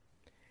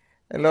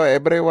Hello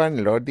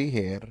everyone, Lodi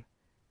here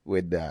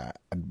with the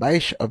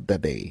advice of the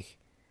day.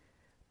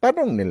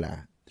 Tanong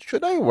nila,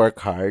 should I work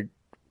hard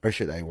or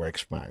should I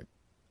work smart?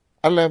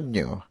 Alam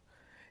nyo,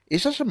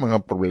 isa sa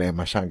mga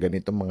problema sa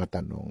ganitong mga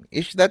tanong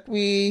is that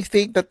we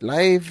think that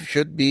life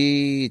should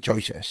be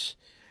choices.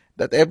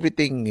 That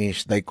everything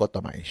is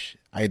dichotomized.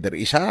 Either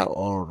isa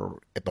or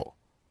ito.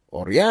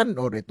 Or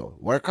yan or ito.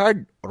 Work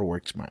hard or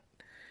work smart.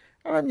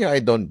 Alam nyo,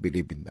 I don't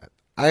believe in that.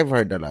 I've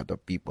heard a lot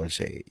of people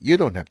say, you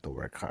don't have to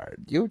work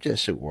hard. You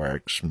just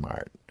work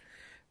smart.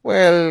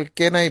 Well,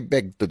 can I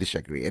beg to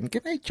disagree and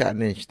can I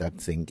challenge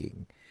that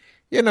thinking?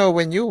 You know,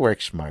 when you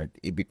work smart,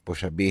 ibig po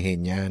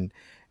sabihin yan,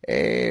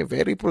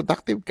 very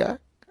productive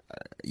ka.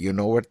 You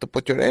know where to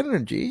put your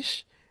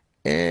energies.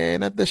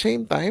 And at the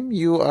same time,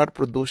 you are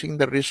producing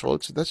the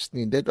results that's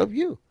needed of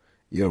you.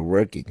 You're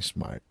working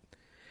smart.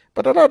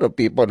 But a lot of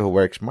people who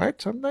work smart,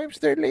 sometimes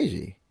they're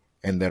lazy.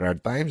 And there are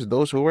times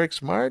those who work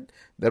smart,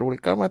 there will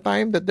come a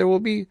time that there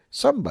will be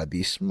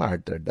somebody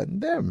smarter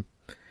than them.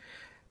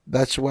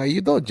 That's why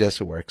you don't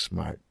just work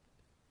smart.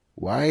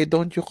 Why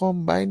don't you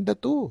combine the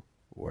two?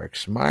 Work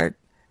smart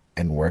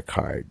and work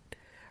hard.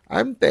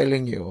 I'm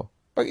telling you,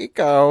 pag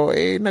ikaw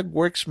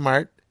nag-work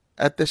smart,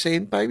 at the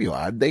same time you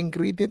add the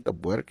ingredient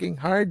of working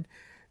hard,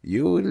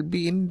 you will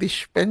be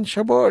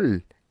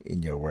indispensable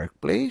in your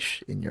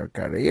workplace, in your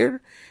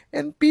career,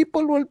 and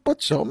people will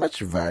put so much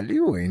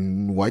value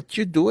in what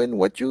you do and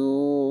what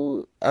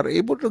you are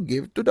able to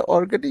give to the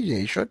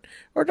organization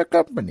or the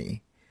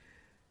company.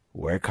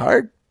 Work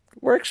hard,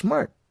 work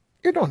smart.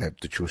 You don't have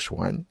to choose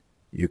one.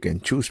 You can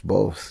choose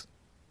both.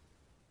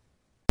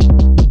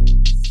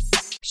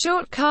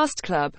 Shortcast Club